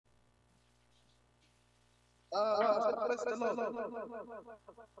Praise the Lord.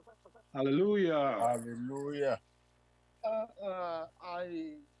 Hallelujah. Hallelujah.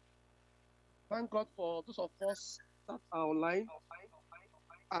 I thank God for those of us that are online.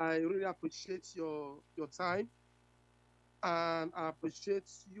 I really appreciate your time, and I appreciate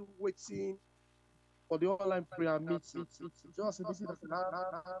you waiting for the online prayer meeting. Just a visit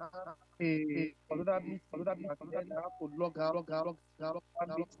another meeting, and then I have to log out. I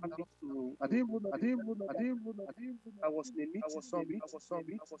didn't even know. I was in a meeting.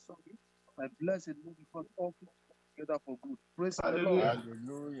 I bless it because all things together for good. Praise the Lord.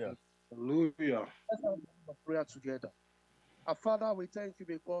 Hallelujah. Hallelujah. Let's have a prayer together. Our Father, we thank you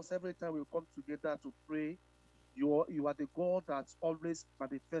because every time we come together to pray, you are the God that always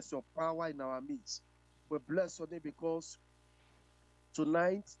manifests your power in our midst. We bless your name because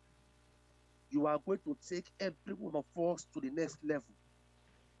tonight you are going to take every one of us to the next level.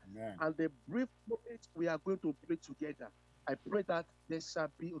 Amen. And the brief moment we are going to pray together, I pray that there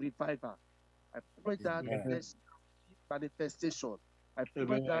shall be revival. I pray that there shall be manifestation. I pray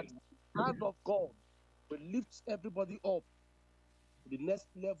that the hand of God will lift everybody up to the next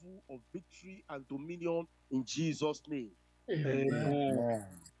level of victory and dominion in Jesus' name. Amen.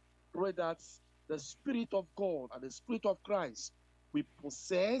 Pray that the Spirit of God and the Spirit of Christ we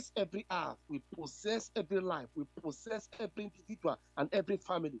possess every heart, we possess every life, we possess every individual and every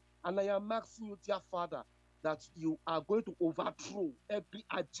family. And I am asking you, dear Father, that you are going to overthrow every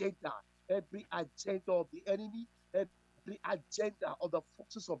agenda of the enemy, every agenda of the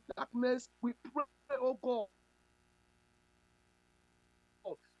forces of darkness. We pray, oh God,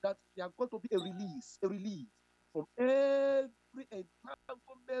 that there are going to be a release from every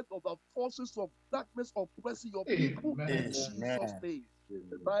entanglement of the forces of darkness oppressing your people in Jesus' name.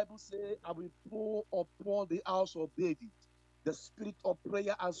 The Bible says, I will pour upon the house of David the spirit of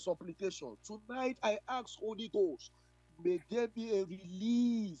prayer and supplication. Tonight I ask Holy Ghost, may there be a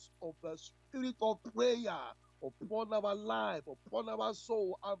release of the spirit of prayer upon our life, upon our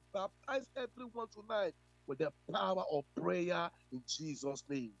soul, and baptize everyone tonight with the power of prayer in Jesus'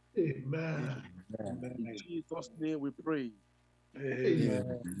 name. Amen. In Jesus' name we pray.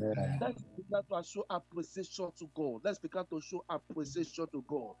 Amen. Let's begin to show appreciation to God. Let's begin to show appreciation to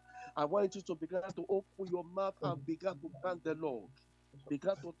God. I want you to begin to open your mouth and begin to thank the Lord.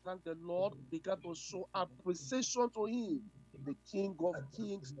 Begin to thank the Lord. Begin to show appreciation to Him, the King of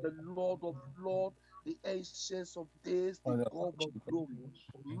Kings, the Lord of Lords, the Ancient of Days, the God of Glory.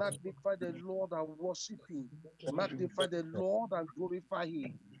 Magnify the Lord and worship Him. Magnify the Lord and glorify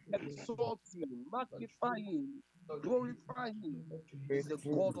Him. Exalt Him. Magnify Him. Glorify Him. He's the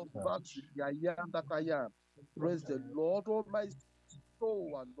God of battle. The I am that I am. Praise the Lord, all my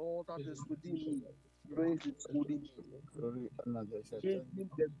soul, and all that is within me. Praise His holy name. Give Him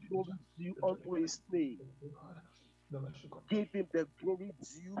the glory due unto His name. Give Him the glory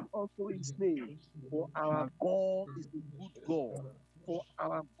due unto His name. For our God is a good God. For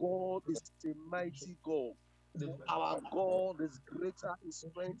our God is a mighty God. For our God is greater in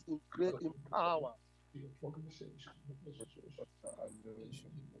strength, in great in power. Thank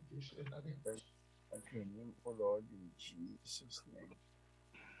your name, O Lord, in Jesus' name.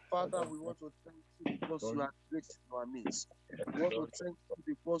 Father, we want to thank you because you are great in our midst. We want to thank you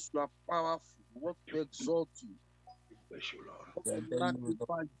because you are powerful. We want to exalt you. Bless you, Lord. We want to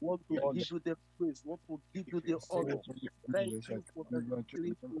magnify. We want to give you the praise. We want to give you the honor. Thank you for the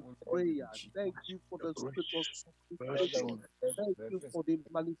spirit of prayer. Thank you for the spirit of supplication. Thank you for the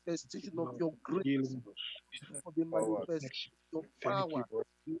manifestation of your grace. Thank you for the manifestation of your power.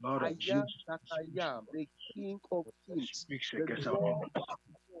 The I am that I am, the King of Kings, the Lord of Lords,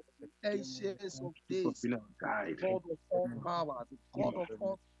 the Ancient of Days, the God of all power, the God of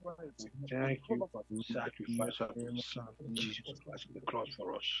all strength. Thank you for the sacrifice of your Son, Jesus Christ, on the cross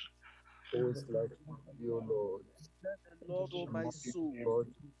for us. Who is like you, Lord? Let the Lord, oh my soul, God,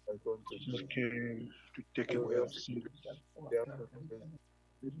 I want to Jesus came to take away our sins.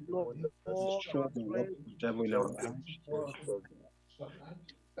 the Lord, all Struggle with the devil in our lives.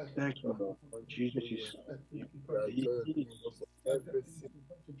 Thank you, Lord. Jesus is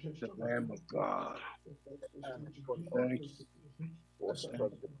the Lamb of God. Thank you.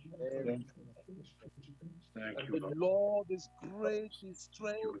 Thank you, the Lord is great in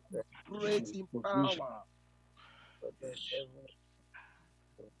strength, great in power.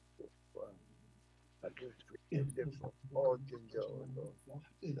 All danger, O Lord.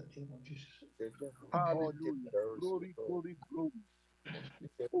 Hallelujah. Glory, glory, glory.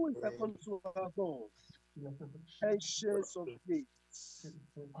 Who is second to our God? Ancients of days.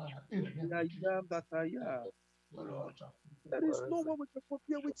 I am that I am. Lord. There is no one we can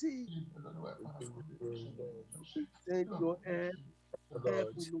compare with him. Send your help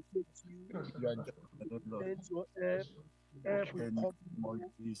will locate you. Send your help will come to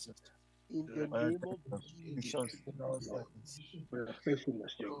you. In the name of Jesus. For your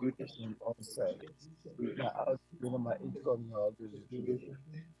faithfulness, your goodness.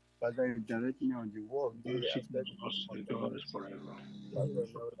 Father, you direct me on the walk. Worship us the doors forever.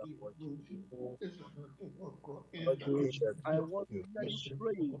 I want to hear you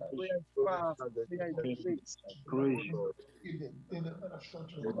praying. Prayer is fast. Prayer is grace. Grace.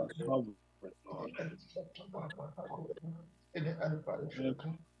 You are sovereign,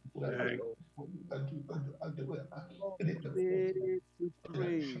 Lord. We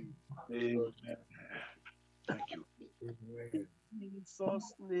pray. Amen. Thank you. In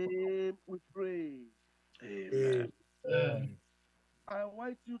Jesus' name we pray. Amen. I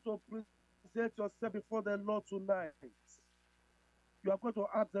want you to present yourself before the Lord tonight. You are going to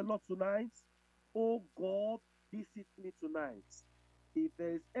ask the Lord tonight, oh God, visit me tonight. If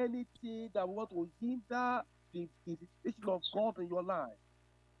there is anything that want to hinder the visitation of God in your life,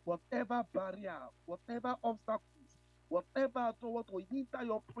 whatever barrier, whatever obstacles, whatever want to hinder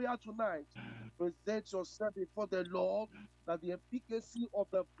your prayer tonight, present yourself before the Lord, that the efficacy of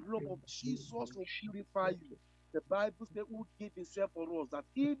the blood of Jesus will purify you. The Bible says, who gave himself for us, that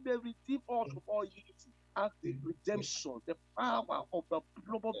he may redeem us from all iniquity. Ask the redemption, the power of the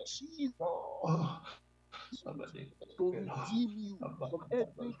blood of Jesus to redeem you from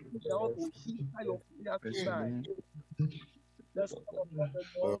everything that want to hinder your prayer tonight. Let's call upon the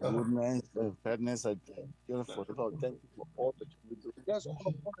Lord. Goodness and fairness again. For the Lord, thank you for all that you do. Let's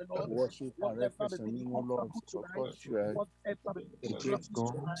call upon the Lord. Worship and Whatever reference the and thing you, Lord, obstacle of tonight, course you are whatever the a great hindrances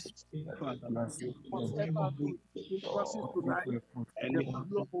God. tonight, Father, whatever the hindrances tonight, the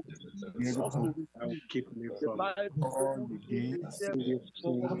blood of Jesus to I'll redeem. keep me The from Bible all says, the who gave gates, himself serious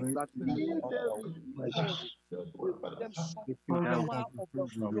for sin, us, that he may redeem pleasures. us. The redemption Keep me down power of the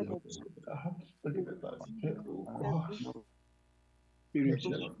from blood of Jesus to redeem every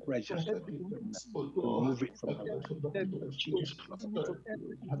experiences of from pleasures. every iniquity, to Remove it redeem from from my life. every death, to Jesus Christ. redeem me from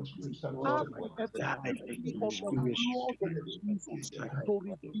every iniquity. Lord, Ask I the die efficacy to of the experience blood of you. Jesus I to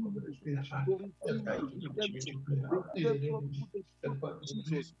redeem you, to redeem I you, continue redemption, to pray. redemption through the blood of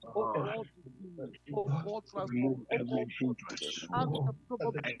Jesus. Oh God, redeem me. Oh God, transform Remove me. Oh God, every touch me. hindrance Ask the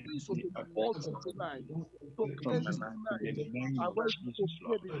blood of Jesus any to purge you tonight, to from cleanse my you life tonight. in the name I of want you to Jesus,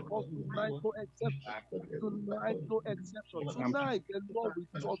 pray Lord. because tonight no exception. Tonight no exception. I'm Tonight the Lord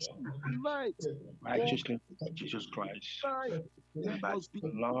will touch you. Tonight, God, righteousness of Jesus Christ. tonight there By must be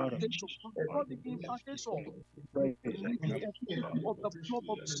the Lord of impartation. Jesus, Must Lord. not be impartation. Praise We I need the come, efficacy Lord. of the blood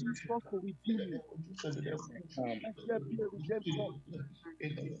of Jesus to redeem you. Praise I come. Let there be a redemption.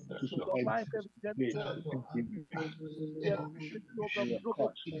 Keep In your your head life, a clear. redemption. Forgive me. The efficacy of the You are blood of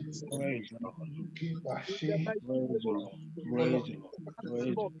caught. Jesus. Praise the Lord. In the mighty Praise name the of Lord. Jesus. Praise the Lord. Ask the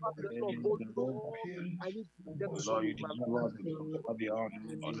Praise Lord, ask the Lord, the oh Lord. Lord, I need The redemption Lord, you in my life. deserve all the honor,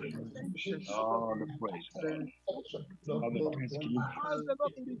 Lord. Redemption of the All the praise, Lord. All the thanksgiving. Ask the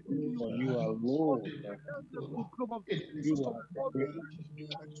Lord to redeem you. For you are For Lord. the blood of Jesus You to are God, great.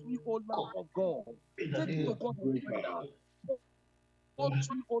 touch me, O Lamb of God. Take it You to are God in great prayer. God. Touch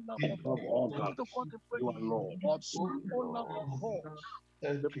me, O Lamb of Above God. all Take it to God gods. in You are prayer. Lord. Touch me, O Lamb of God.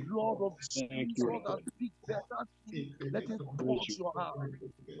 The blood of Thank Jesus you, that Lord. speaks better things. Let it Praise touch you. your heart.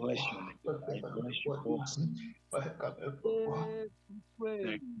 Bless your name. I bless you, Lord. Yes, we pray.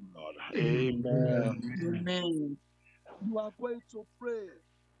 Thank you, Lord. Amen. Amen. You are going to pray.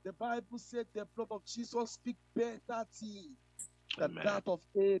 The Bible said the blood of Jesus speaks better things than Amen. that of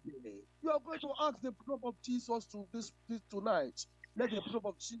Abel. You are going to ask the blood of Jesus to this tonight. Let the blood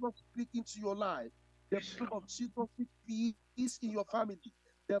of Jesus speak into your life. The blood of Jesus speak peace in your family.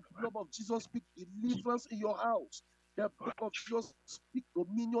 The blood of Jesus speak deliverance in your house. The blood of Jesus speak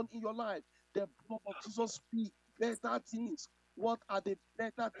dominion in your life. The blood of Jesus speak better things. What are the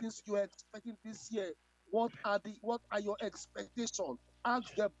better things you are expecting this year? What are your expectations?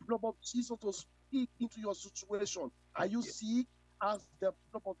 Ask the blood of Jesus to speak into your situation. Are you sick? Ask the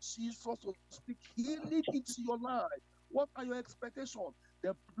blood of Jesus to speak healing into your life. What are your expectations?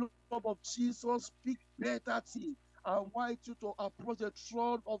 The blood of Jesus speak better things. I want you to approach the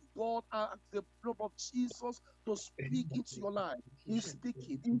throne of God and ask the blood of Jesus to speak into your life. He's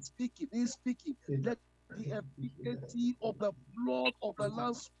speaking, he's speaking, he's speaking. Let the efficacy of the blood of the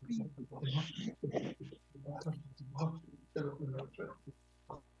Lamb speak.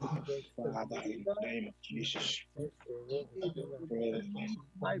 Father, in the name of Jesus, pray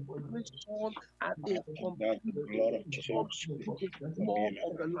Vibration and a that the complete blood of Jesus response will speak to the for me blood and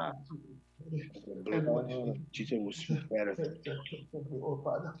of my the family. Lamb. The blood of Jesus will speak better. Oh,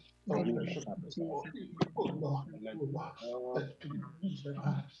 Father, Thank You you, will have Jesus. oh Lord, let oh Lord, all that you use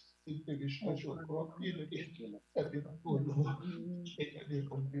us in the research of God, in the day, oh Lord, in the name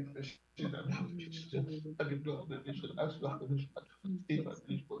of Jesus, in the name of Jesus, and the blood of the nation, as God, in the name of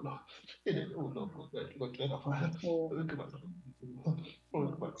Lord, in the name of Lord, God, God, Father, we come out of oh,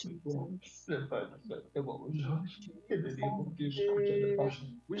 God, Jesus. in the name of Jesus, Christ,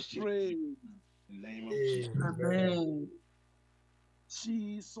 We pray. the name of Jesus. Amen.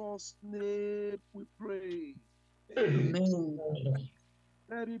 Jesus' name we pray. Amen.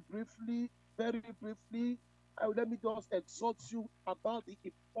 Very briefly, let me just exhort you about the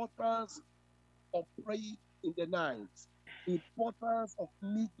importance of praying in the night, importance of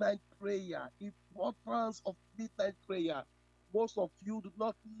midnight prayer, importance of midnight prayer. Most of you do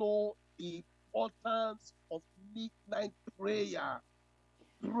not know the importance of midnight prayer.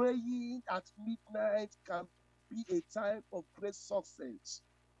 Praying at midnight can be a time of great success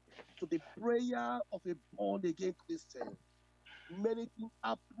to the prayer of a born again Christian. Many things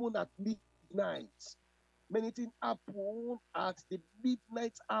happen at midnight. Many things happen at the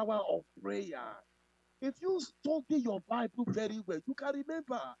midnight hour of prayer. If you study your Bible very well, you can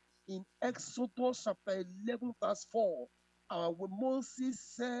remember in Exodus chapter 11, verse 4, when Moses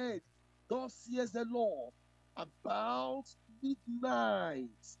said, thus says the Lord, about midnight,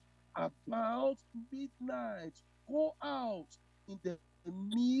 about midnight, go out in the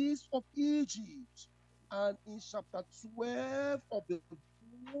midst of Egypt. And in chapter 12 of the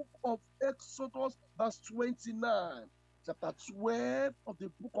book of Exodus, verse 29, chapter 12 of the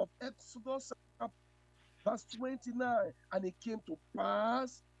book of Exodus, verse 29, and it came to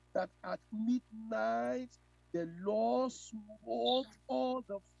pass that at midnight the Lord smote all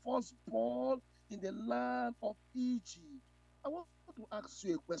the firstborn in the land of Egypt. I want to ask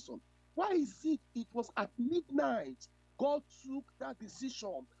you a question. Why is it was at midnight God took that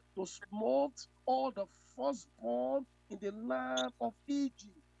decision to smote all the firstborn in the land of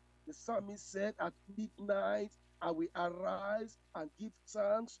Egypt? The psalmist said, at midnight I will arise and give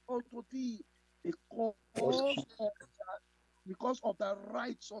thanks unto thee because of the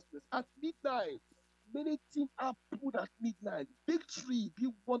righteousness. At midnight, many things happen at midnight. Victory be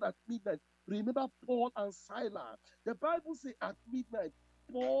won at midnight. Remember Paul and Silas. The Bible says at midnight,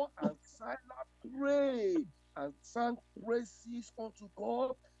 Paul and Silas prayed and sang praises unto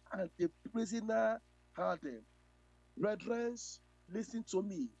God, and the prisoner heard them. Brethren, listen to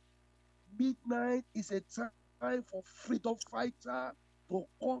me. Midnight is a time for freedom fighter to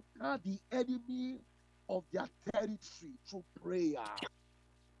conquer the enemy of their territory through prayer.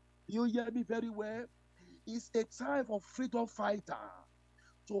 You hear me very well? It's a time for freedom fighter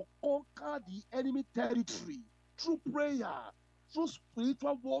to conquer the enemy territory through prayer, through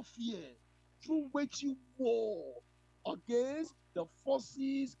spiritual warfare, through waging war against the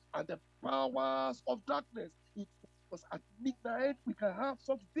forces and the powers of darkness. It was at midnight we can have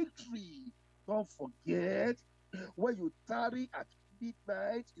such victory. Don't forget, when you tarry at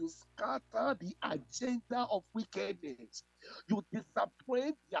midnight, you scatter the agenda of wickedness. You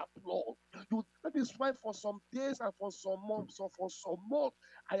disappoint their plot. That is why for some days and for some months,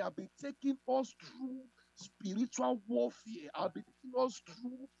 I have been taking us through spiritual warfare. I've been taking us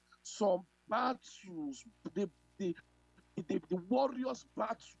through some battles, the warriors'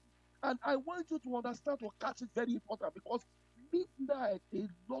 battle. And I want you to understand, to catch it very important, because midnight, a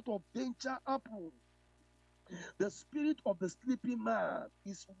lot of danger happens. The spirit of the sleeping man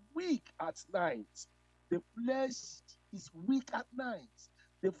is weak at night. The flesh is weak at night.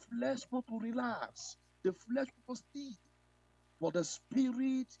 The flesh wants to relax. The flesh wants to sleep. But the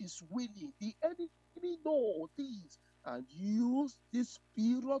spirit is willing. The enemy knows this and use this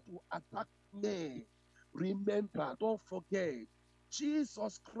spirit to attack men. Remember, don't forget,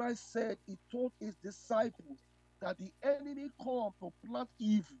 Jesus Christ said, he told his disciples that the enemy come to plant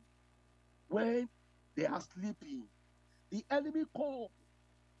evil when they are sleeping. The enemy come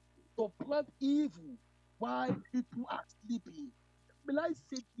to plant evil while people are sleeping. May I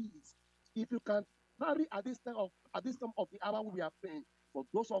say this? If you can tarry at this time of the hour we are praying, for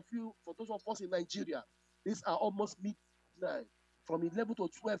those of us in Nigeria, these are almost midnight. From 11 to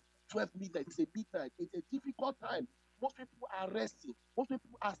 12 midnight. It's a midnight. It's a difficult time. Most people are resting. Most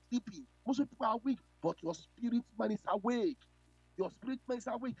people are sleeping. Most people are weak. But your spirit man is awake. Your spirit man is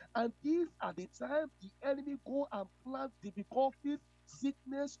awake. And these are the time the enemy go and plant difficulties,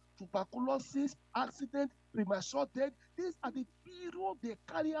 sickness, tuberculosis, accident, premature death. These are the period they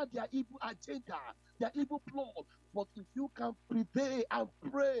carry out their evil agenda, their evil plot. But if you can prevail and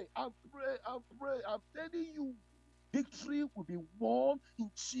pray and pray and pray, I'm telling you, Victory will be won in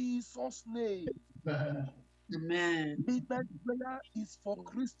Jesus' name. Amen. Midnight prayer is for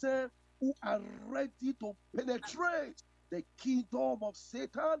Christians who are ready to penetrate the kingdom of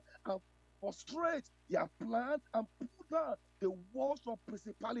Satan and frustrate their plan and put down the walls of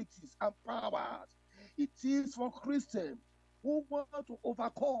principalities and powers. It is for Christians who want to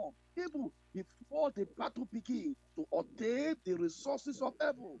overcome even before the battle begins to obtain the resources of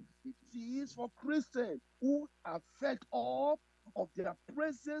heaven. It is for Christians who are fed up of their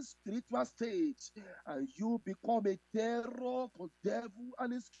present spiritual state, and you become a terror to devil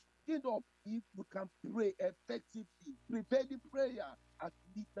and his kingdom if you can pray effectively, prevailing prayer at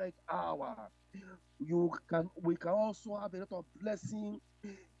midnight hour. We can also have a lot of blessing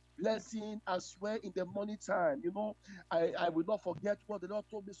as well in the morning time. I will not forget what the Lord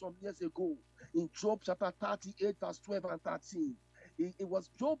told me some years ago in Job chapter 38, verse 12 and 13. It was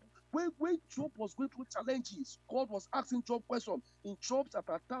Job. When Job was going through challenges, God was asking Job questions. In Job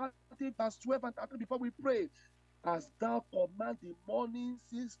chapter 30, verse 12 and 13, before we pray, as thou command the morning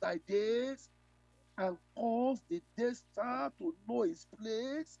since thy days, and cause the day star to know his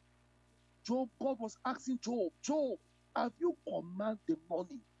place. God was asking Job, have you commanded the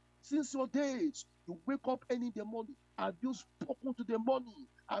morning? Since your days, you wake up early in the morning. Have you spoken to the morning?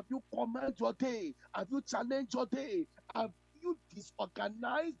 Have you commanded your day? Have you challenged your day? Have you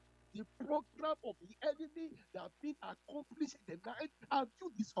disorganized the program of the enemy that have been accomplished in the night? Have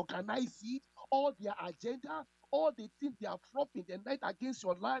you disorganized it? All their agenda, all the things they have brought in the night against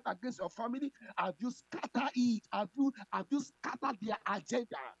your life, against your family, have you scattered it? Have you scattered their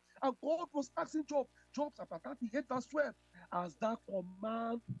agenda? And God was asking Job chapter 38, verse 12, as thou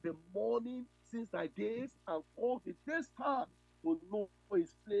command the morning since thy days, and call the day star to know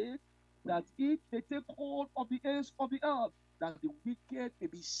his place, that it may take hold of the ends of the earth, that the wicked may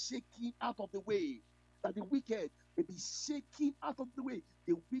be shaken out of the way. That the wicked may be shaken out of the way.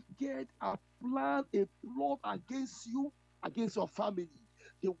 The wicked have planned a plot against you, against your family.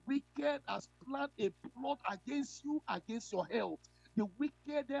 The wicked has planned a plot against you, against your health. The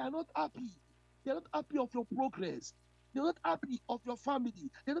wicked, they are not happy. They're not happy of your progress. They're not happy of your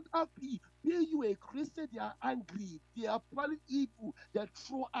family. They're not happy. Being you a Christian, they are angry. They are planning evil. They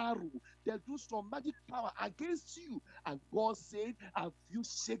throw arrow. They do some magic power against you. And God said, have you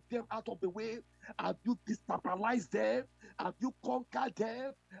shake them out of the way? Have you destabilized them? Have you conquered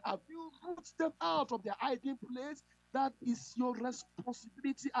them? Have you rooted them out of their hiding place? That is your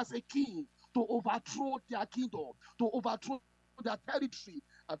responsibility as a king, to overthrow their kingdom, to overthrow their territory,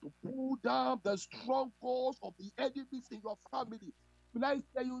 and to pull down the strongholds of the enemies in your family. Will I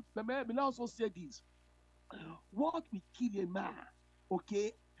tell you, will I also say this? What will kill a man,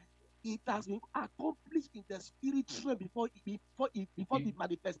 okay, it has been accomplished in the spiritual before the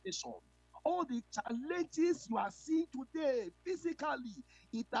manifestation. All the challenges you are seeing today, physically,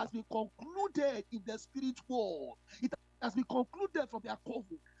 it has been concluded in the spirit world. It has been concluded from their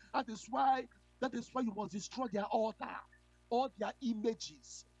coven. That is why you must destroy their altar, all their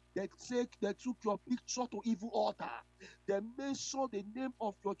images. They took your picture to evil altar. They mention the name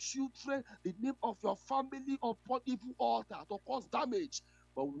of your children, the name of your family upon evil altar to cause damage.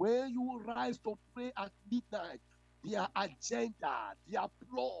 But when you rise to pray at midnight, their agenda, their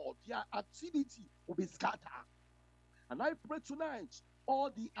plot, their activity will be scattered. And I pray tonight, all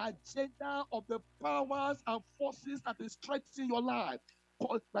the agenda of the powers and forces that is threatening your life,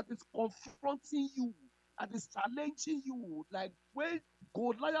 that is confronting you, that is challenging you, like when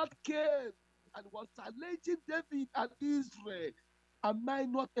Goliath came and was challenging David and Israel. Am I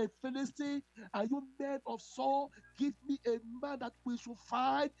not a Philistine? Are you men of Saul? Give me a man that we should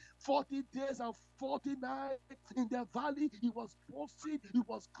fight 40 days and 40 nights in the valley. He was boasting, he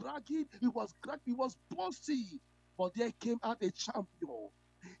was bragging, he was boasting. But there came out a champion.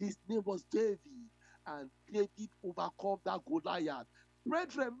 His name was David, and David overcome that Goliath.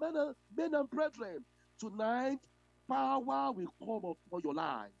 Brethren, men and brethren, tonight power will come upon your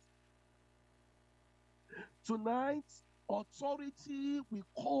life. Tonight, authority will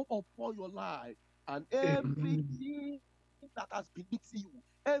come upon your life, and everything that has been beating you,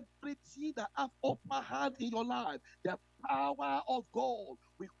 everything that has upper hand in your life, the power of God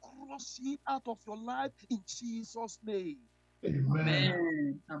will crush it out of your life in Jesus' name.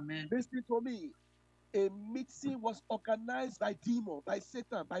 Amen. Amen. Listen to me. A meeting was organized by demon, by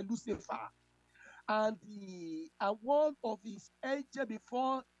Satan, by Lucifer. And one of his angels,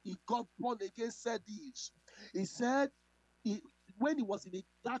 before he got born again, said this. He said, when he was in a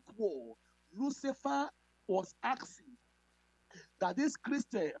dark world, Lucifer was asking that this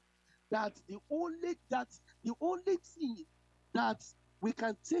Christian, that the only thing that we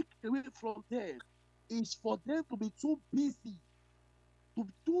can take away from them is for them to be too busy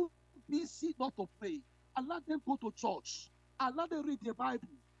not to pray. Allow them go to church. Allow them read the Bible.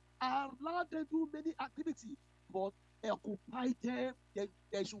 Allow them do many activities. But occupy them.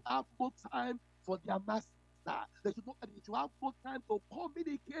 They should have more time for their master. They should have more time to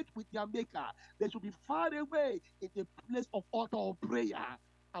communicate with their maker. They should be far away in the place of altar of prayer.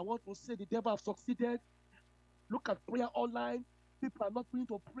 I want to say the devil has succeeded. Look at prayer online. People are not going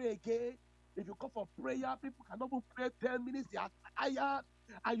to pray again. If you come for prayer, people cannot even pray 10 minutes. They are tired.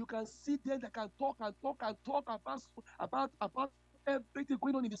 And you can see them, they can talk about everything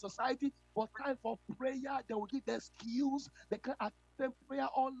going on in the society. But time for prayer, they will give the excuse. They can't attend prayer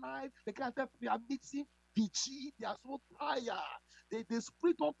online. They can't attend prayer meeting. They are so tired. The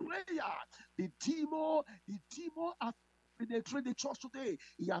spirit of prayer, the demon has penetrated the church today.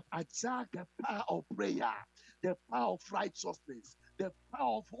 He has attacked the power of prayer, the power of righteousness, the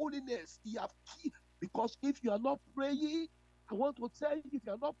power of holiness. He has killed. Because if you are not praying, I want to tell you, if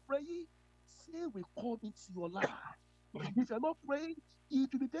you are not praying, sin will come into your life. If you are not praying, it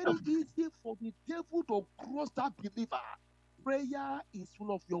will be very easy for the devil to cross that believer. Prayer is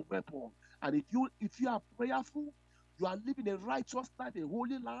one of your weapons. And if you are prayerful, you are living a righteous life, a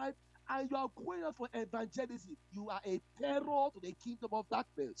holy life, and you are going out for evangelism, you are a terror to the kingdom of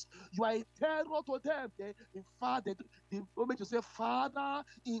darkness. You are a terror to them. In fact, the moment you say, Father,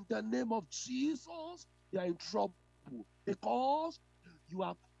 in the name of Jesus, they are in trouble. Because you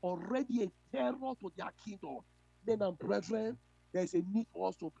are already a terror to their kingdom. Men and brethren, there's a need for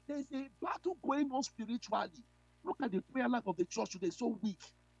us to pray. There's a battle going on spiritually. Look at the prayer life of the church today, so weak.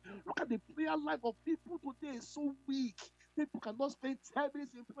 Look at the prayer life of people today, so weak. People cannot spend 10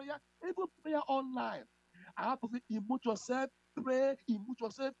 minutes in prayer, even prayer online. I have to say, immerse yourself, pray, immerse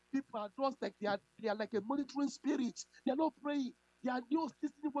yourself. People are just like they are like a monitoring spirit. They are not praying. They are just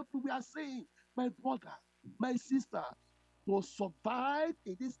listening to what we are saying. My brother, my sister, to survive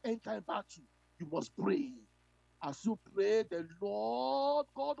in this end time battle, you must pray. As you pray, the Lord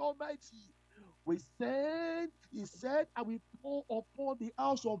God Almighty will send, he said, I will pour upon the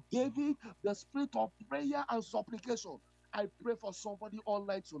house of David the spirit of prayer and supplication. I pray for somebody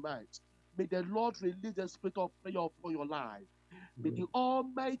online tonight. May the Lord release the spirit of prayer upon your life. May the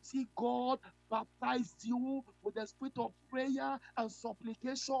Almighty God baptize you with the spirit of prayer and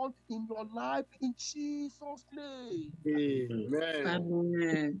supplication in your life in Jesus' name. Amen.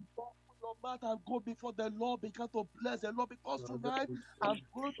 Amen. Your mouth and go before the Lord, begin to bless the Lord, because tonight I'm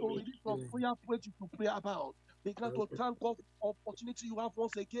going to release some prayer points to pray about. Begin to thank God for the opportunity you have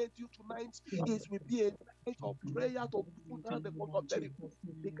once again. You tonight is will be a night of prayer to put down the God of Jericho.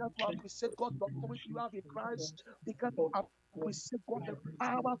 Begin to appreciate God the authority you have in Christ. Begin to appreciate God the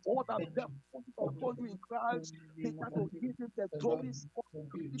power God has deposited upon you in Christ. Begin to give him the glory for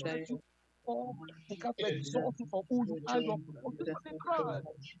you. Begin to exalt you for who you are, your position in Christ.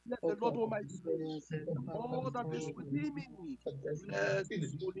 Let the Lord Almighty, all that is within me, bless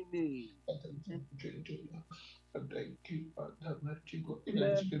his holy name. Thank you, Father, mighty God.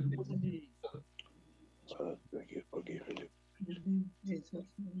 Bless his holy name. Father, thank you for giving it.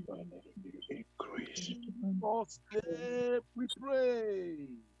 Father, increase. God's name we pray.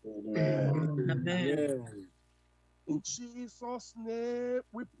 Amen. Amen. In Jesus' name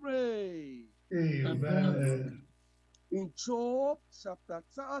we pray. Amen. In Job chapter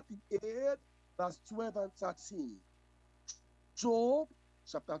 38, verse 12 and 13. Job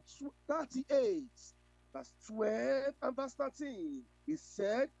chapter 38, verse 12 and verse 13. He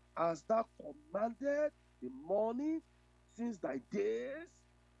said, as thou commanded the morning since thy days,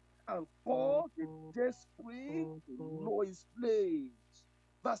 and caused the day spring to know his place.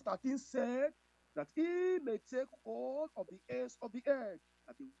 Verse 13 said, that he may take hold of the ends of the earth,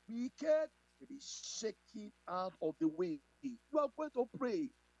 that the wicked may be shaken out of the way. You are going to pray.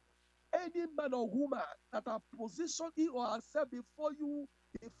 Any man or woman that have positioned him or herself before you,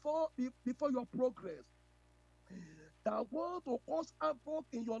 before your progress, that want to cause havoc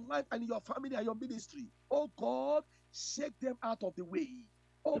in your life and in your family and your ministry, oh God, shake them out of the way.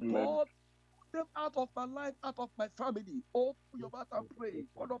 Oh God, put them out of my life, out of my family. Open your mouth and pray.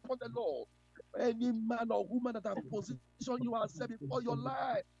 Call upon the Lord. Any man or woman that have positioned you and set before your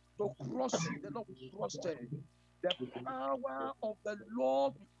life to crush you, the Lord will crush them. The power of the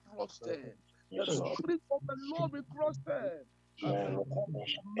Lord will crush them. The spirit of the Lord will crush them.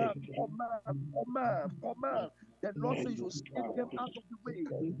 Command. The Lord says you shake them out of the way.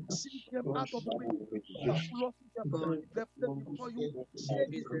 Shake them out of the way. Miraculous the place before you.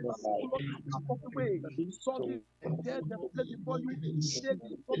 Shake it miraculously out of the way. Sudden death, the place before you. Shake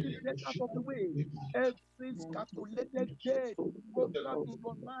it sudden death out of the way. Every calculated death program in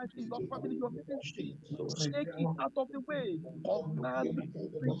your life, in your family, your ministry, shake it out of the way. Command every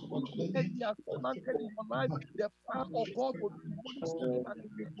evil enemy has planted in your life. The power of God will demolish it and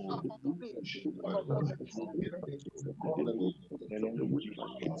take it out of the way. All upon the Lord. The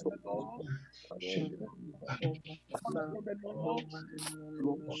Lord. All upon the Lord.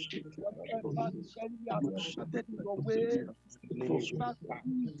 Whatever the enemy has planted in your way, that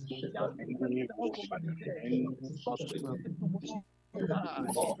seed he has planted over the dead. God says you will not die.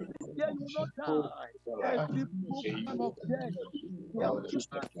 Yeah, you will not die. Every program of death they have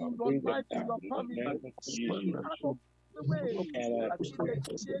pushed in your life, in your family, shake it out of the way. I see the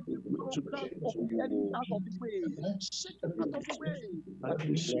changing program of the enemy out of the way. Shake it out of the way. I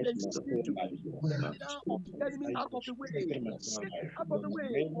see the changing agenda of the enemy out of the way. Shake it out of the way.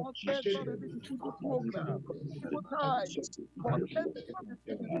 Whatever the evil program, evil ties, whatever the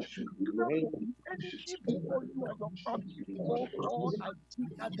program of the enemy before you and your family. Oh God, I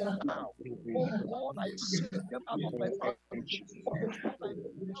kick them out. Oh God, I shake them out of my family. Oh God, I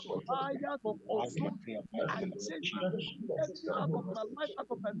fires of consume. I chase the enemy out of my life, out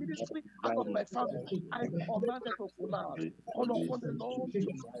of my ministry, out of my family. I commanded to collapse. Call upon the Lord.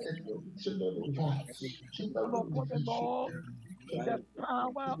 Call upon the Lord. The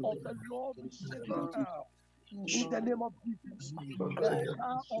power of the Lord will shake you out. In the name of Jesus, the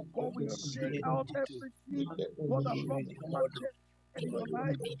power of God will shake out everything God has not planted in your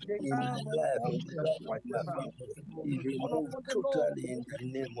life. The arm of God will destroy them out. Call Remove upon the Lord. totally in the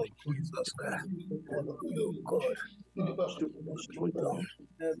name of Jesus. Oh God, destroy them.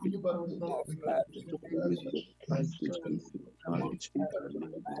 Every form of life.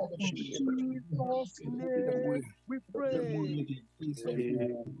 In Jesus' name we pray.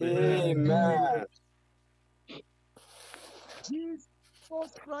 Amen. Jesus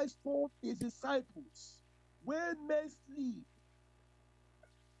Christ told his disciples, when men sleep,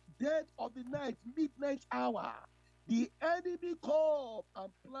 dead of the night, midnight hour, the enemy come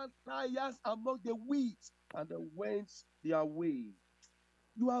and plant tares among the wheat, and they went their way.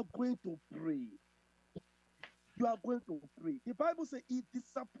 You are going to pray. You are going to pray. The Bible says he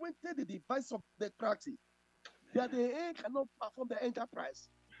disappointed the device of the crafty, that the end cannot perform the enterprise.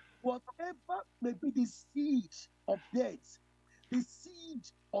 Whatever may be the seed of death, the seed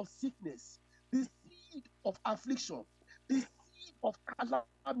of sickness, the seed of affliction, the seed of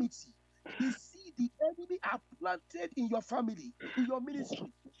calamity, the seed the enemy have planted in your family, in your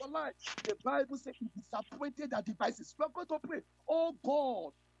ministry, in your life. The Bible says he disappointed their devices. We are going to pray. Oh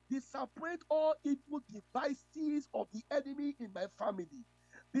God, disappoint all evil devices of the enemy in my family.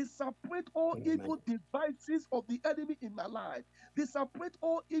 Disappoint all evil devices of the enemy in my life. Disappoint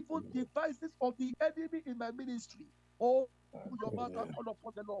all evil devices of the enemy in my ministry. Oh, your mouth and call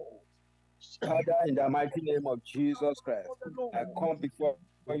upon the Lord. Father, in the mighty name of Jesus Christ, I come before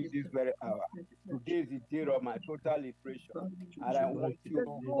you this very hour. Today is the day of my total liberation, and I want you to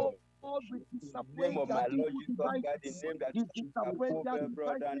know. We Name of my Lord Jesus Christ, the name that is above every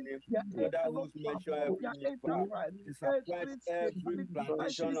other name, brother who's mentioned every power, disappoint every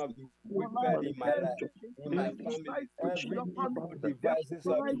plantation of the wicked in my life, in my family, every evil devices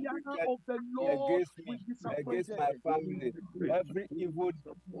of the wicked against me, against my family, every evil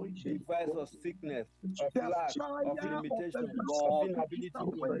device of sickness, of lack, of limitation, of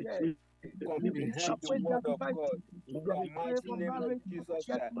inability to comprehend the word of God. In the mighty name of Jesus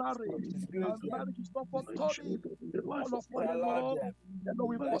Get Christ, married. disgrace And marriage is not for them, study. All upon the allow Lord. them, And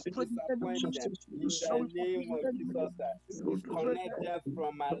we must pray the disappoint enemy. them. In the name of Jesus Christ, disconnect them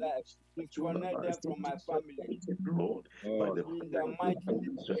from my life, disconnect them from my family. In the mighty name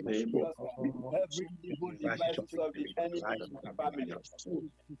of Jesus Christ, every evil devices of the enemy in my family,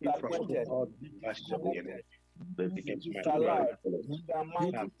 disappointed, disconnected, disallowed. In the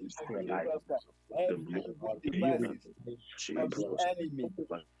mighty name of Jesus Christ, every evil devices of the enemy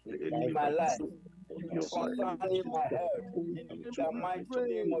in my life, concerning my health, in the mighty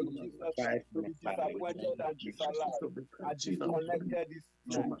name of Jesus Christ, be disappointed and disallowed and disconnected this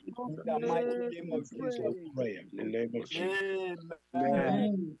night. In the mighty name of Jesus.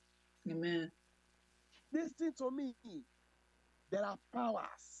 Amen. Amen. Listen to me. There are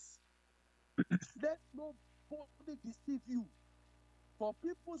powers. Let nobody deceive you. For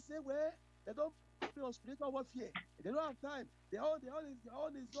people say, well, they don't pray on spiritual warfare. They don't have time. They all is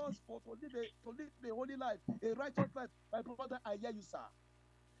just for to live a holy life, a righteous life. My brother, I hear you, sir.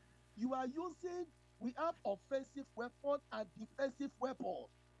 You are using We have offensive weapon and defensive weapon.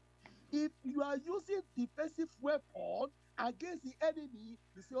 If you are using defensive weapon against the enemy,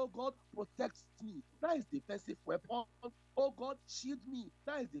 you say, oh God, protect me. That is defensive weapon. Oh God, shield me.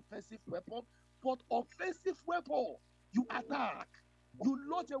 That is defensive weapon. But offensive weapon, you attack. You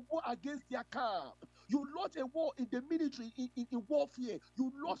launch a war against their camp. You launch a war in the military, in warfare.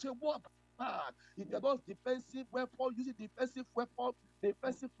 You launch a war back. If you're not defensive weapon, using defensive weapon,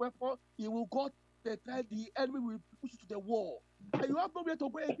 it will go the time the enemy will push you to the wall. And you have nowhere to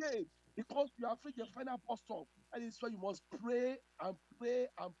go again because you are afraid the final bus stop. And it's why you must pray and pray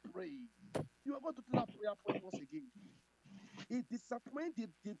and pray. You are going to do that prayer point once again. It disappoints the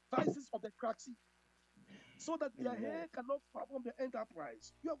devices of the crafty, so that their hair cannot perform the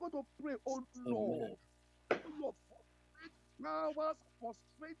enterprise. You are going to pray, oh Lord, oh Lord, frustrate powers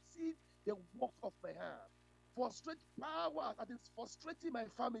frustrating the work of my hand. Frustrate power that is frustrating my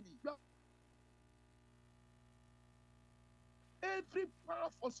family. Every power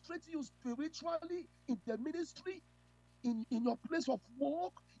frustrating you spiritually, in the ministry, in your place of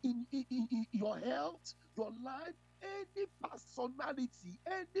work, in your health, your life, any personality,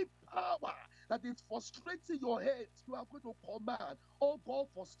 any power that is frustrating your head, you are going to command, oh God,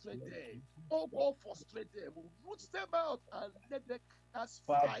 frustrate them. Oh God, frustrate them. Root them out and let them cast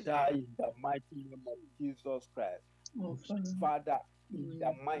fire. Father, in the mighty name of Jesus Christ. Father, in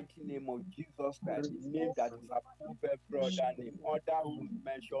the mighty name of Jesus Christ, the name that is above every other name, other who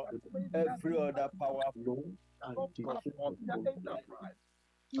mention every other power and enterprise.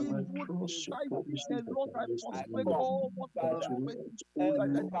 Even the Lord, I frustrate all what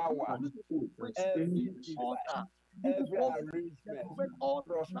every power, every device, every arrangement,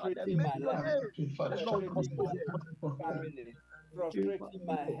 frustrating my life, frustrating my family, frustrating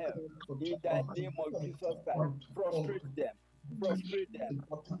my health. In the name of Jesus Christ, frustrate them. Frustrate them,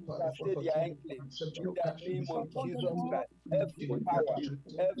 frustrate their enclaves. In the name of Jesus Christ, every power,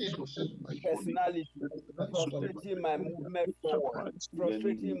 every personality, frustrating my movement forward,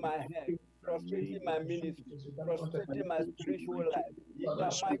 frustrating my health, frustrating my ministry, frustrating my spiritual life. In the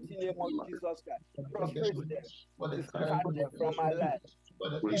mighty name of Jesus Christ, frustrate them, discard them from my life.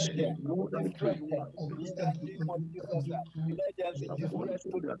 Destroy them, destroy them. In the name of Jesus Christ, let them be destroyed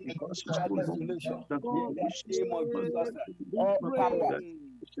to the desolation. In the name of Jesus Christ, all power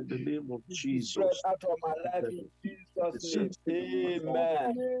in the name of Jesus. spread out of my life in Jesus' name.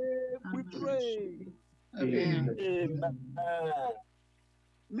 Amen. We pray. Amen.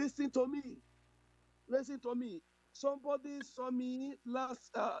 Listen to me. Listen to me. Somebody saw me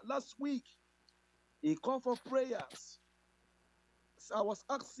last week. He called for prayers. So I was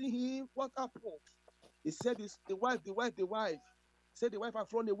asking him what happened. He said, "It's the wife. He said the wife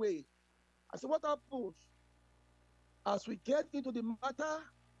has run away." I said, "What happened?" As we get into the matter,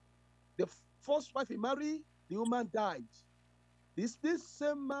 the first wife he married, the woman died. This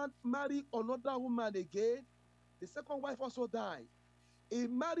same man married another woman again. The second wife also died. He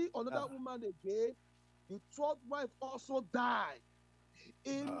married another woman again. The third wife also died.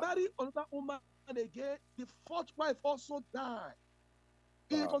 He married another woman again. The fourth wife also died.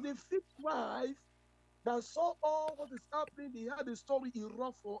 It was the fifth wife that saw all what is happening. He had a story he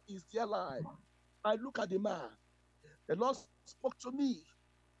wrote for his dear life. I look at the man. The Lord spoke to me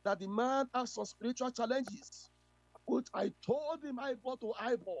that the man has some spiritual challenges, which I told him eyeball to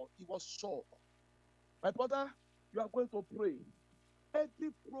eyeball. He was shocked. My brother, you are going to pray.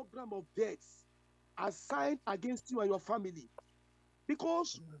 Every program of death assigned against you and your family,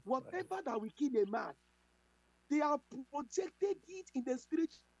 because whatever that will kill a man, they have projected it in the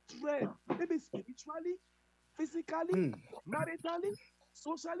spirit realm, maybe spiritually, physically, maritally,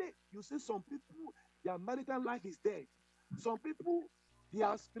 socially. You see some people, their marital life is dead. Some people,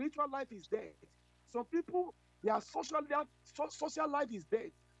 their spiritual life is dead. Some people, their social life is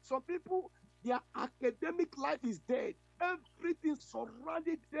dead. Some people, their academic life is dead. Everything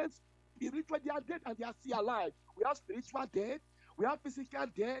surrounding them spiritually, they are dead and they are still alive. We have spiritual death. We have physical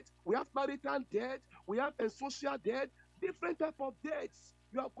death, we have marital death, we have a social death, different type of deaths.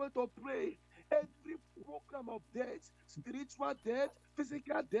 You are going to pray. Every program of death, spiritual death,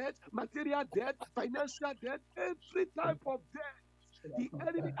 physical death, material death, financial death, every type of death the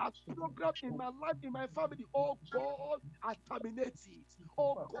enemy has programmed in my life, in my family. Oh God, I terminate it.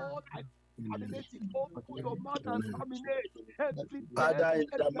 Oh God, I terminate it. Open your mouth and terminate every Father, in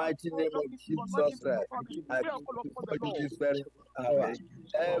the mighty name of Jesus Christ, I pray for this very hour.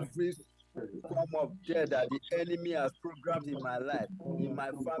 Every form of death that the enemy has programmed in my life, in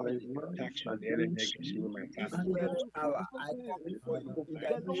my family, this very hour, I come before you in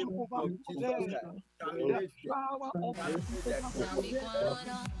the name of Jesus Christ. Terminate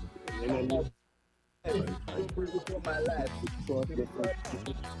them. for my life.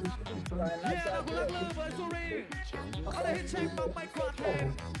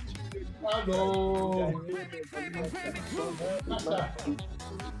 Hello.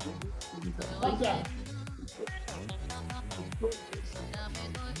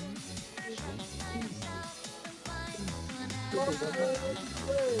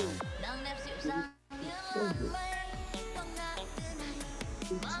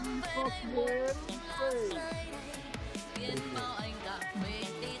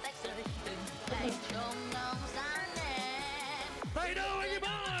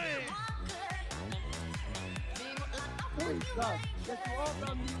 Master. Get you all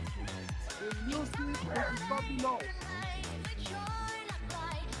that music. The music is popping off.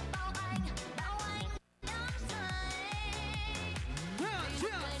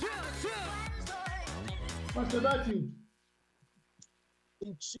 Pastor Matthew.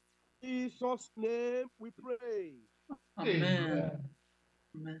 In Jesus' name we pray. Amen.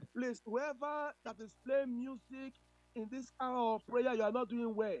 Please, whoever that is playing music in this hour of prayer, you are not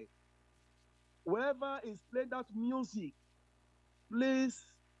doing well. Whoever is playing that music, please,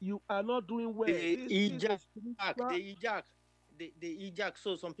 you are not doing well. They eject.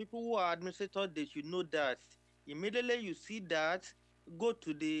 So some people who are administrators, they should know that. Immediately you see that, go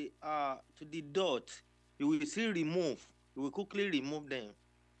to the dot. You will see remove. You will quickly remove them.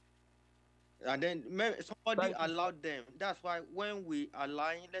 And then somebody allowed them. That's why when we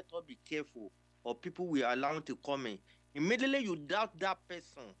allowing, let us be careful of people we allow to come in. Immediately you doubt that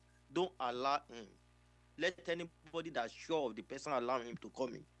person, don't allow him. Let anybody that's sure of the person allow him to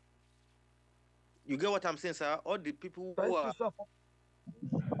come in. You get what I'm saying, sir? All the people who are.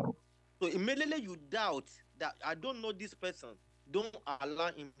 So immediately you doubt that I don't know this person, don't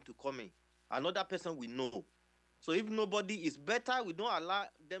allow him to come in. Another person we know. So if nobody is better, we don't allow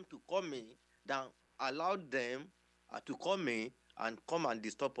them to come in than allow them to come in and come and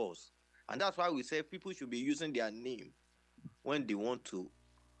disturb us. And that's why we say people should be using their name when they want to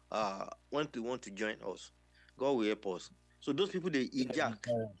join us. God will help us. So those people, they eject,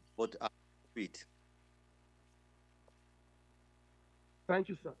 but wait. Thank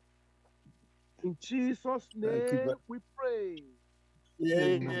you, sir. In Jesus' name we pray.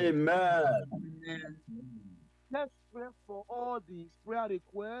 Amen. Let's pray for all the prayer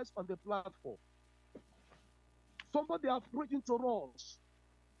requests on the platform. Somebody has written to us.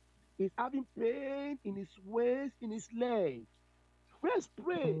 He's having pain in his waist, in his leg. Let's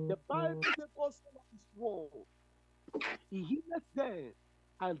pray. The Bible says God sent his word. He healed them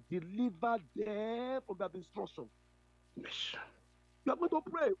and delivered them from their destruction. You are going to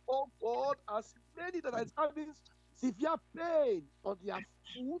pray, oh God, as many that are having severe pain on their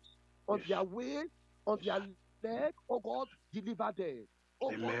foot, on their waist, on their leg, oh God, deliver them. Oh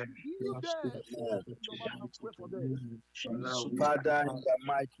God, heal them. Pray for them. Father, in the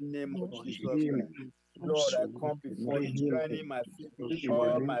mighty name of Jesus, Lord, I come before you, joining my feet,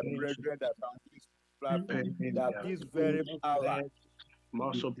 all my brethren that are on this platform, that this very hour,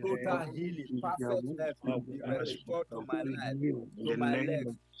 total healing, perfect health be restored to my life, to my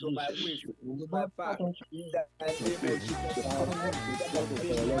legs, to my waist, to my back. In the name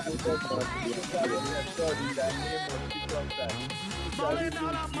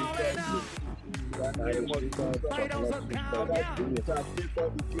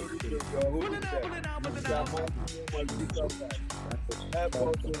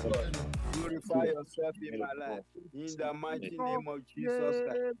of Jesus, glorify yourself in my life. In the mighty name of Jesus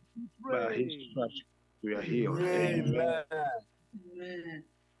Christ. By his stripes, we are healed. Amen.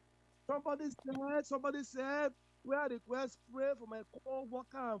 Somebody said, prayer request, pray for my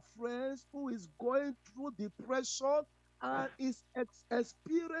co-worker and friends who is going through depression and is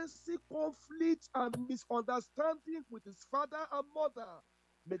experiencing conflict and misunderstanding with his father and mother.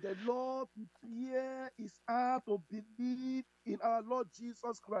 May the Lord prepare his heart to believe in our Lord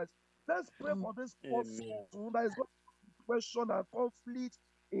Jesus Christ. Let's pray for this person that is going through depression and conflict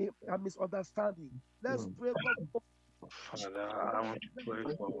and misunderstanding. Let's pray for Father, I want to pray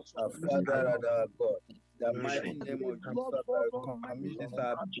for Father, God, the mighty name of Jesus, I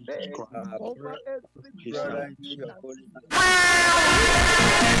commit this brother into your holy Hãy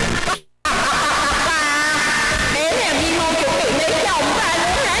subscribe cho kênh Ghiền Mì Gõ để không bỏ lỡ những video hấp dẫn.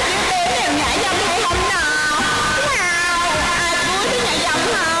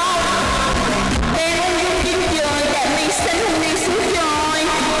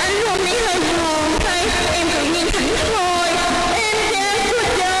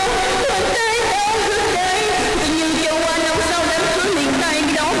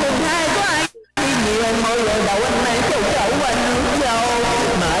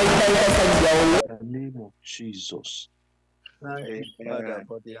 of Jesus. Thank you, Father,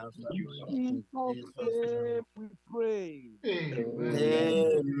 for the answer. In Jesus' name we pray.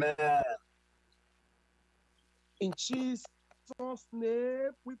 Amen. In Jesus'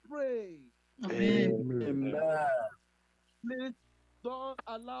 name we pray. Amen. Please don't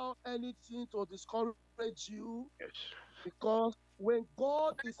allow anything to discourage you, Yes. because when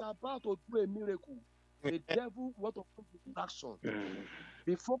God is about to do a miracle, the devil want to come to action.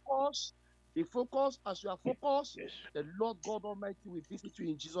 Be focused. Be focused. As you are focused, Yes. the Lord God Almighty will visit you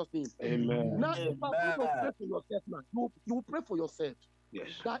in Jesus' name. Amen. Now, you are going to pray for yourself now. You will pray for yourself. Yes.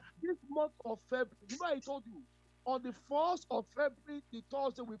 That this month of February, you know, I told you, on the 1st of February, the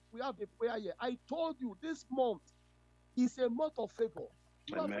Thursday, we have the prayer here. I told you this month is a month of favor.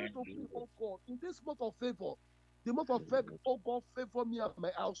 You are going to pray, oh God, in this month of favor, the month of February, oh God, favor me and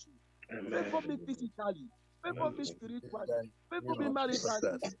my household. Favor me physically. Favor me spiritually. Favor me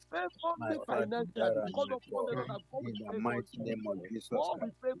maritally. Favor me financially. Call upon the Lord and God In will the favor mighty you. name of Jesus, God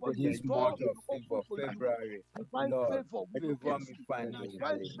will favor you. this The month doors of will favor, open for you. February, Divine Lord, favor will favor locate me you. financially.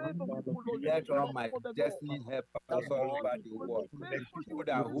 Divine favor will locate Let you. all Call my upon the Lord. destiny help The us all God over is the going world. to favor you People in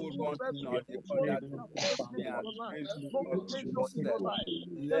that this hold month of on to me or February. the God other will to have stop favor me in and your life. praise me God will or favor in Jesus. your life.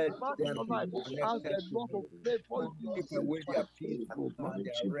 Step Let back in them your be life. Ask connected the to Lord me. to favor you in Take this away their month. peace and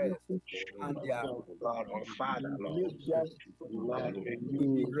their rest and their God, our Father, Lord. make them Lord, may to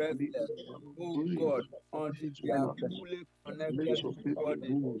be you restless. Oh God, until they are fully connected your before they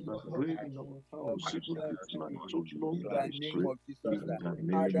rule sleep. and reign in our house, even Them this night. to So, Lord, in I the name pray of Jesus. in the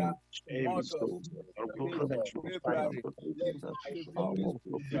name Father, of month of Jesus. Our Lord, favor, and I trust I am February, the let that favor our me month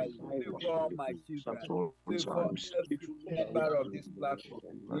of spiritually, favor favor all my at children, all favor times. every member of this platform.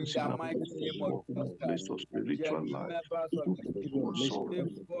 In As in the a mighty place of name of work, in a Jesus place of Christ, spiritual genuine life, members of even this for kingdom, good soul. favor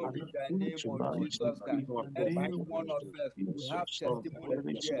I in the pray name of tonight Jesus in Christ. the Every name one of of us will have Jesus. testimony Let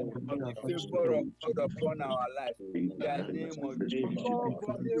to it share so of be the our favor of spirit. God upon our life. In the Amen. name of Let's Jesus, continue Jesus' to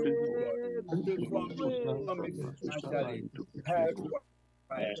favor be me, oh faithful. God, name we favor me, pray. favor me financially, To be health faithful.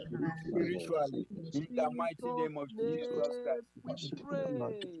 wise, spiritually, in the mighty Jesus' name of Jesus name we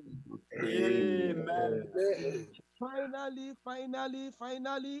pray. Christ. Amen.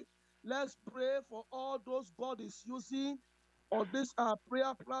 Finally, let's pray for all those God is using on this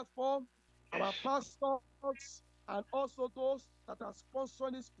prayer platform, our pastors, and also those that are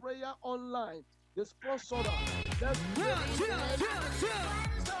sponsoring this prayer online. The sponsorer. Let's pray for them.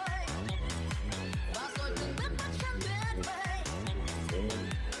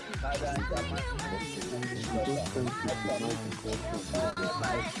 Father, in the mighty name of Jesus, I commit all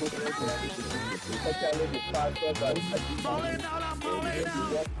my brethren, especially the pastors that are using the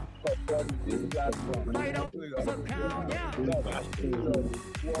work of God in this platform into your hand. Lord, Jesus,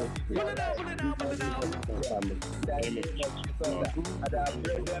 work in their life, every of them. In the name of Jesus, and I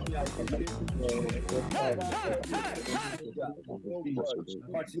pray them you are using Father, oh God,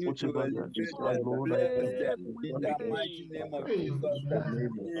 continue to Whatever that is, elevate our them, Lord, I bless pray them Name we in the mighty pray. name of Jesus Christ.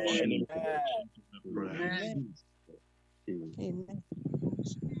 Amen. Amen.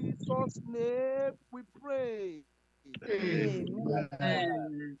 Jesus' name we pray.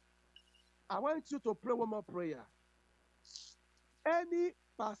 Amen. I want you to pray one more prayer. Any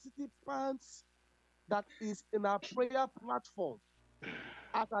participants that is in our prayer platform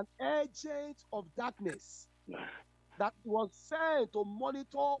as an agent of darkness that was sent to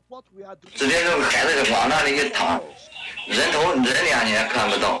monitor what we are doing. 直接就孩子就往那里一躺，人脸你也看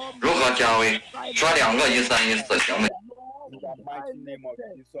不到，如何加微？说2个1314行没？ In the mighty name of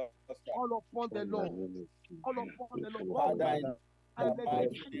Jesus Christ. All upon the Lord. All upon the Lord. God Father, will in the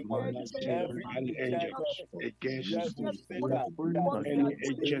mighty name of every agent of against devil, we Satan, are praying that that is any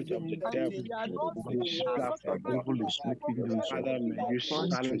agent of the devil on this platform, against devil is my making use of, Father, may you trying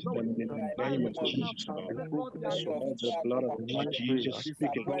to silence them in the name of Jesus, Lord. the Let progress your of this fire come upon them. prayer.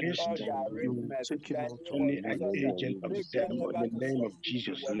 Disappoint all Against their you will arrangements take in him the out name of of the Jesus. Make them never to succeed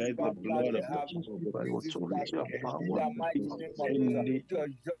in whatever they have by used this authority and platform. In power the in mighty Jesus' name of name. Jesus, your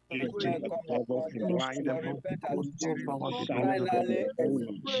judgment come upon them. Against Your them, repentance according to spirit power finally delivered in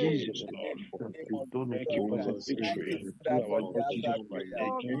the explode Jesus, in Lord, the that name we of don't Jesus Christ. Thank you, Father, for the answer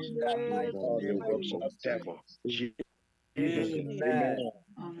prayer. In the mighty name of Jesus Christ. Amen.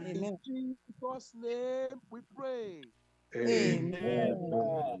 In Jesus' name we pray.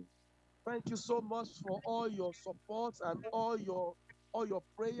 Amen. Thank you so much for all your support and all your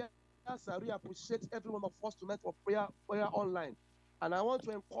prayers. I really appreciate every one of us tonight for prayer online. And I want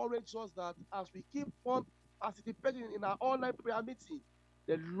to encourage us that as we keep on participating in our online prayer meeting,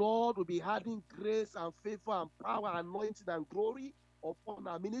 the Lord will be adding grace and favor and power, anointing and glory upon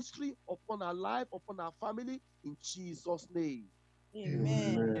our ministry, upon our life, upon our family, in Jesus' name.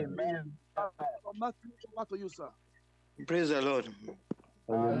 Amen. Amen. Matthew, over to you, sir. Praise the Lord.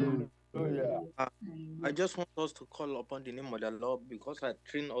 Hallelujah. I just want us to call upon the name of the Lord because I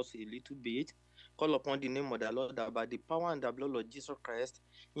trained us a little bit. Call upon the name of the Lord that by the power and the blood of Jesus Christ,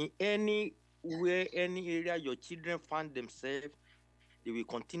 in any way, any area your children find themselves, they will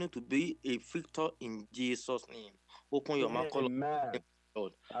continue to be a victor in Jesus' name. Open your mouth, call upon the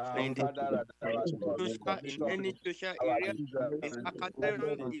name of the Lord. In any social area, in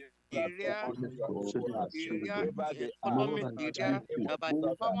academic area, economic area, by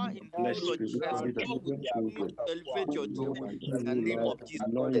the power in the blood of Jesus Christ, God will continue to elevate your children in the name of Jesus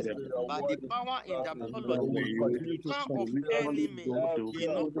Christ. By the power in the blood of Jesus, the plan of enemy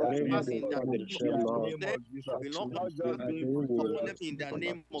will not pass in the name of Jesus, will not upon them in the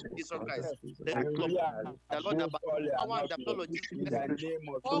name of Jesus Christ. Let's call upon the Lord that by the power and the blood of Jesus Christ,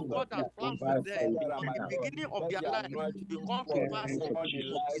 all God has planned for them in the beginning of their life will come to pass in the name of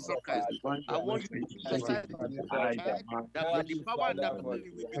Jesus Christ. I want you to prophesy that by the power and the blood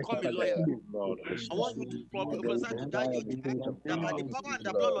you will become a lawyer. I want you to prophesy to that your child that by the power and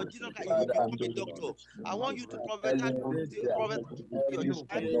the blood of Jesus Christ you will become a doctor. I want you to prophesy to your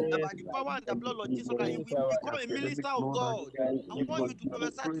child that by the power and the blood of Jesus Christ you will become a minister of God. I want you to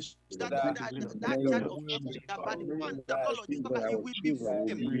prophesy to that child of yours that by the power and the blood of Jesus Christ he will be famed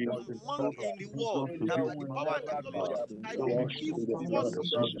among in the world. That by the power and the blood of Jesus Christ evil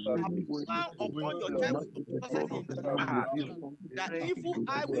forces are bound upon your child success in the name of Jesus. That evil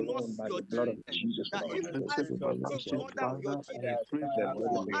eye will not see your children. That evil eyes will not see the mother of your children.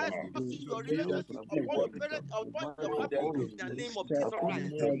 Evil eyes will not see your relationship upon your parents, upon your family in the name of Jesus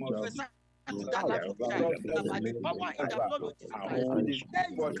Christ. Professor to that life of child that by the power in the blood of Jesus Christ, there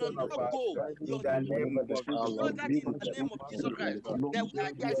you cannot go. Your children will be planted in the name of Jesus Christ. That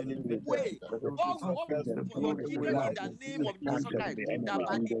where there is way, God will open for your children in the name of Jesus Christ. That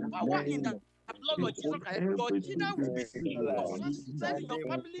by the power in the blood of Jesus Christ, your children will be success in your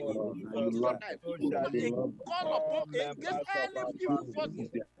family in Jesus Christ. When they call upon against any evil forces in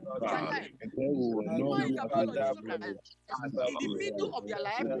their life, power in the blood of Jesus Christ, in the middle of their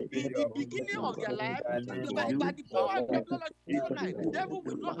life, in the beginning of their life, by the power and the blood of Jesus Christ, the devil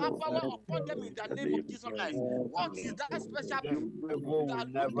will not have power upon them in the name of Jesus Christ. What is that special you are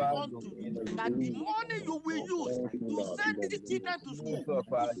looking onto? That the money you will use to send these children to school,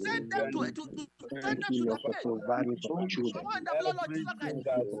 to send them to send them to the faith. Power and the blood of Jesus Christ,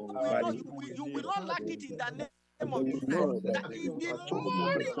 you will not lack it in the name of Jesus Christ. That in the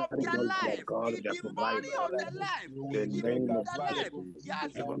morning of their life, in the morning of their life, in the morning of their life, there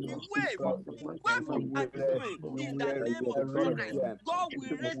shall be wave of advancement in the name of Jesus Christ. God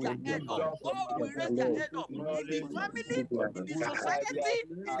will raise their head up. God will raise their head up in the family, in the society,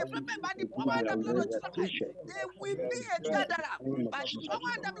 in the people by the power and the blood of Jesus Christ. They will be a gatherer by the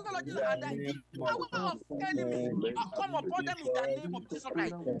power and the blood of Jesus, and the power of enemy will come upon them in the name of Jesus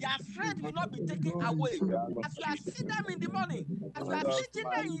Christ. Their strength will not be taken away. As you are seeing them in the morning, as you are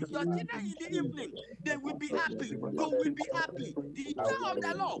seeing your children in the evening, they will be happy. You will be happy. The joy of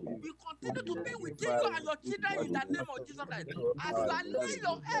the Lord will continue to be within you and your children in the name of Jesus Christ. As you are laying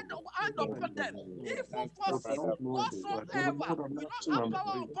your hand upon them, evil forces whatsoever will not have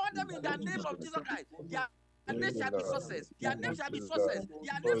power upon them in the name of Jesus Christ. Their name shall be success. Their name shall be success.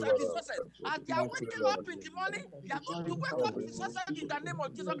 Their name shall be success. As they are waking up in the morning, they are going to wake up in success in the name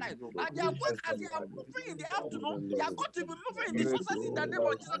of Jesus Christ. As they are moving in the afternoon, they are going to be moving in the success in the name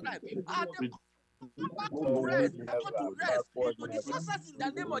of Jesus Christ. As they come back to rest, they are going to rest into the success in the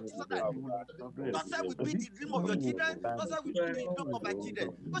name of Jesus Christ. Success will be the dream of your children. Success will be the dream of my children.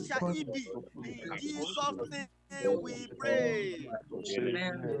 What shall it be? In Jesus' name we pray.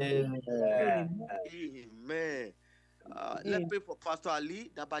 Amen. Let's pray for Pastor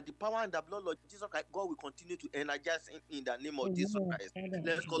Ali that by the power and the blood of Jesus Christ, God will continue to energize him in the name of Jesus Christ.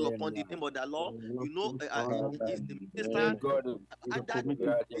 Let's call upon the name of the Lord. You know, he's the minister. And that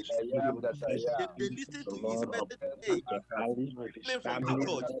they listen to his message from the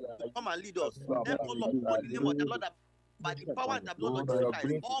church to come and lead us. Let's call upon the name of the Lord that by the power and the blood of Jesus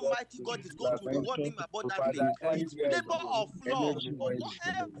Christ, Almighty God is going to reward him abundantly. His labor of love, but not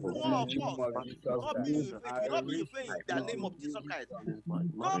every one of us not be in faith, will not be in faith in the name of Jesus Christ.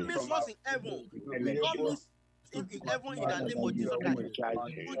 No miss us in heaven. We will not miss in heaven in the name of Jesus Christ.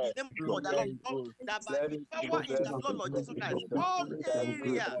 In the name of the Lord, that by the power in the blood of Jesus Christ, all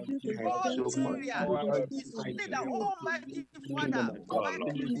area, is only the Almighty Father provide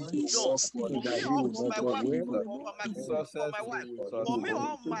wisdom for me or for my wife, for my wife, for me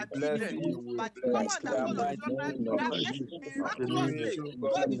or my children, by the power and the blood of Jesus Christ, that miraculously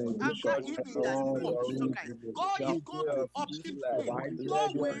God is to answer him in the name of Jesus Christ. God is going to uplift him. God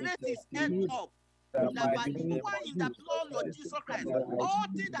will raise his head up. That by the power in the blood of Jesus Christ, all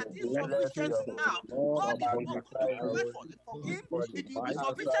things that is sufficient now, God is going to provide for him. It will be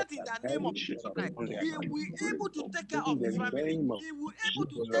sufficient in the name of Jesus Christ. He will be able to take care of his family. He will be able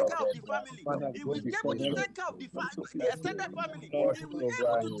to take care of the family. He will be able to take care of the extended family. He will be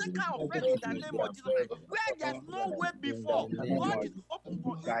able to take care of friends in the name of Jesus Christ. Where there's no way before, God is open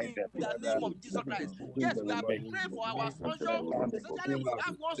for him in the name of Jesus Christ. Yes, we are praying for our sponsor, especially we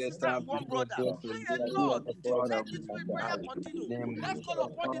have one sister and one brother. Pray a lot. Let this prayer continue. Let's call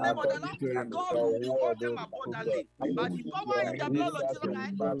upon the name of the Lord. God will reward them abundantly. By the power in the blood of Jesus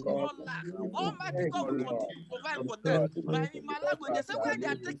Christ, they will not lack. Almighty God will continue to provide for them. In my language, they say where they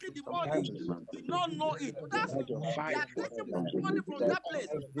are taking the money, we don't know it. That's they are taking money from that place.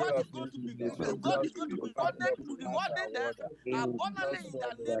 God is going to be rewarding them abundantly in the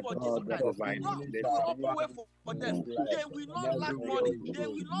name of Jesus Christ. God will open way for them. They will not lack money. They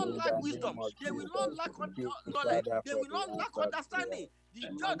will not lack wisdom. They will not lack knowledge. They will not lack understanding. The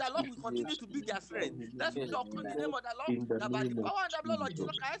joy of the Lord will continue to be their strength. Let's call upon the name of the Lord, that by the power and the blood of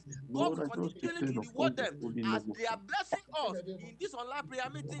Jesus Christ, God will continue to reward them as they are blessing us in this online prayer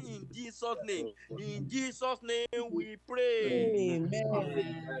meeting in Jesus' name. In Jesus' name we pray. Amen.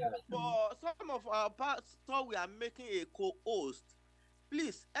 For some of our pastors, we are making a co-host.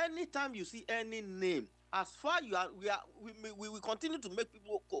 Please, anytime you see any name, as far we will continue to make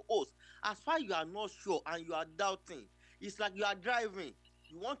people co-host. As far you are not sure and you are doubting, it's like you are driving,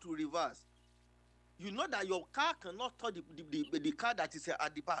 you want to reverse. You know that your car cannot touch the car that is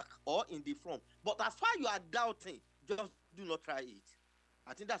at the back or in the front. But as far you are doubting, just do not try it.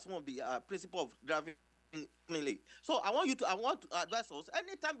 I think that's one of the principles of driving cleanly. So I want to advise us,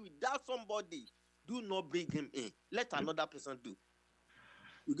 anytime we doubt somebody, do not bring him in. Let another person do.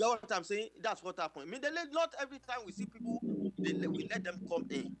 You get what I'm saying? That's what happened. I mean, not every time we see people, we let them come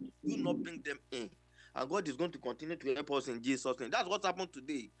in. Do not bring them in. And God is going to continue to help us in Jesus' name. That's what happened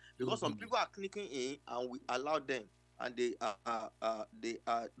today. Because some people are clicking in and we allow them. And they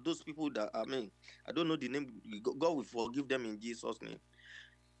are those people that, I mean, I don't know the name. God will forgive them in Jesus' name.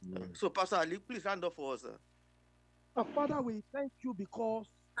 So, Pastor Ali, please hand up for us, sir. Father, we thank you because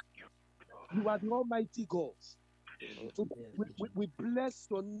you are the Almighty God. So we bless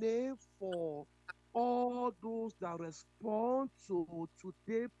your name for all those that respond to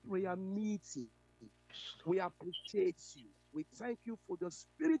today's prayer meeting. We appreciate you. We thank you for the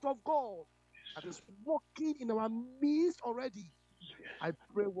Spirit of God that is working in our midst already. I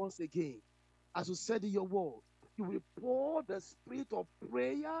pray once again, as you said in your word, you will pour the spirit of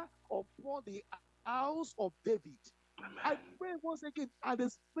prayer upon the house of David. I pray once again, and the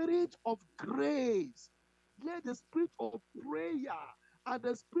spirit of grace. Let the spirit of prayer and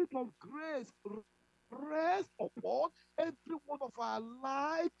the spirit of grace rest upon every one of our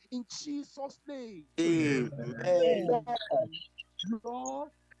lives in Jesus' name. Amen. Lord,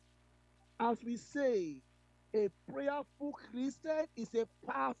 as we say, a prayerful Christian is a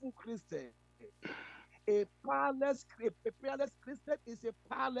powerful Christian. A prayerless Christian is a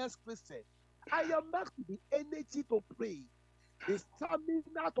powerless Christian. I am asking the energy to pray, the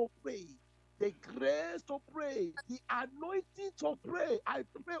stamina to pray, the grace to pray, the anointing to pray. I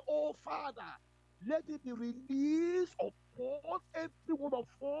pray, oh Father, let it be released upon every one of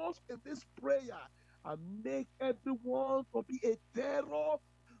us in this prayer and make everyone to be a terror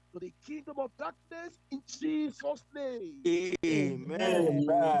to the kingdom of darkness in Jesus' name. Amen.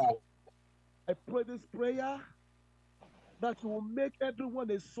 I pray this prayer that you will make everyone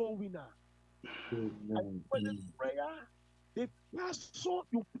a soul winner. I pray this prayer, the passion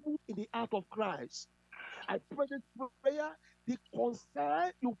you put in the heart of Christ. I pray this prayer, the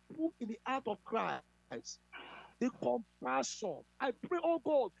concern you put in the heart of Christ. The compassion. I pray, oh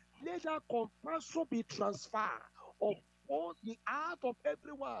God, let that compassion be transferred upon the heart of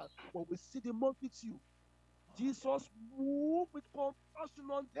everyone when we see the multitude. Jesus, move with compassion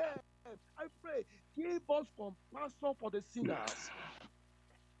on them. I pray, give us compassion for the sinners.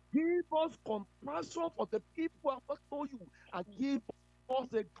 Give us compassion for the people who have not known you, and give us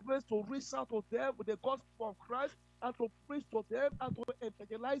the grace to reach out to them with the gospel of Christ and to preach to them and to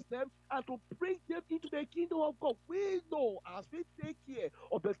evangelize them and to bring them into the kingdom of God. We know as we take care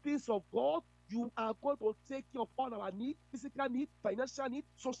of the things of God, you are going to take care of all our needs, physical needs, financial needs,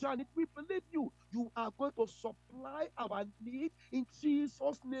 social needs. We believe you. You are going to supply our needs in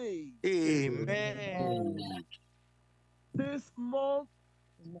Jesus' name. Amen. This month,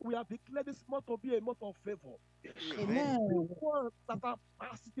 we have declared this month to be a month of favor. Amen. Everyone that are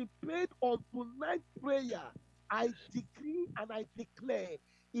participate on tonight's prayer, I decree and I declare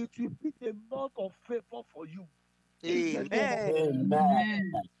it will be a month of favor for you.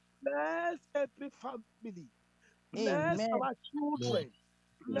 Amen. Bless every family. Bless our children.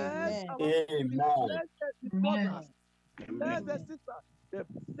 Bless our family. Bless the brothers. Bless the sisters. The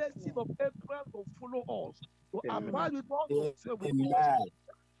blessing of Abraham to follow us, to abide with us, to stay with us.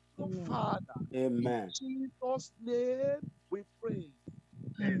 So, Father, in Jesus' name we pray.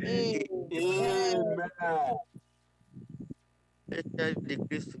 Amen. Let's share the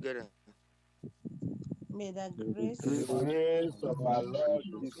grace together. May the grace The grace of our Lord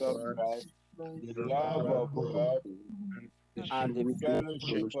Jesus Christ, the love of God, and the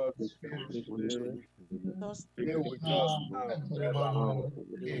fellowship of the Spirit be with us now and forevermore.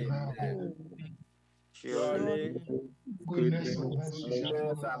 Amen. Surely, Goodness and mercy shall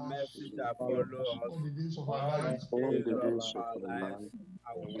goodness follow and us mercy shall follow all us the days of our all lives, the days of our lives,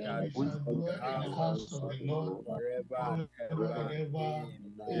 and we and we shall in the dwell in the house of house of the Lord forever and forever and ever. ever.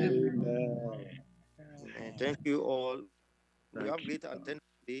 Amen. Amen. Thank you all. We have great attendance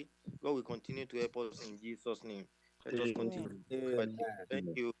today. God will continue to help us in Jesus' name. Let us continue. Amen.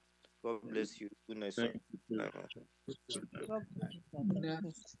 Thank you. God bless you. Good night, sir. God bless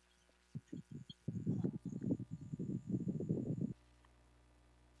you.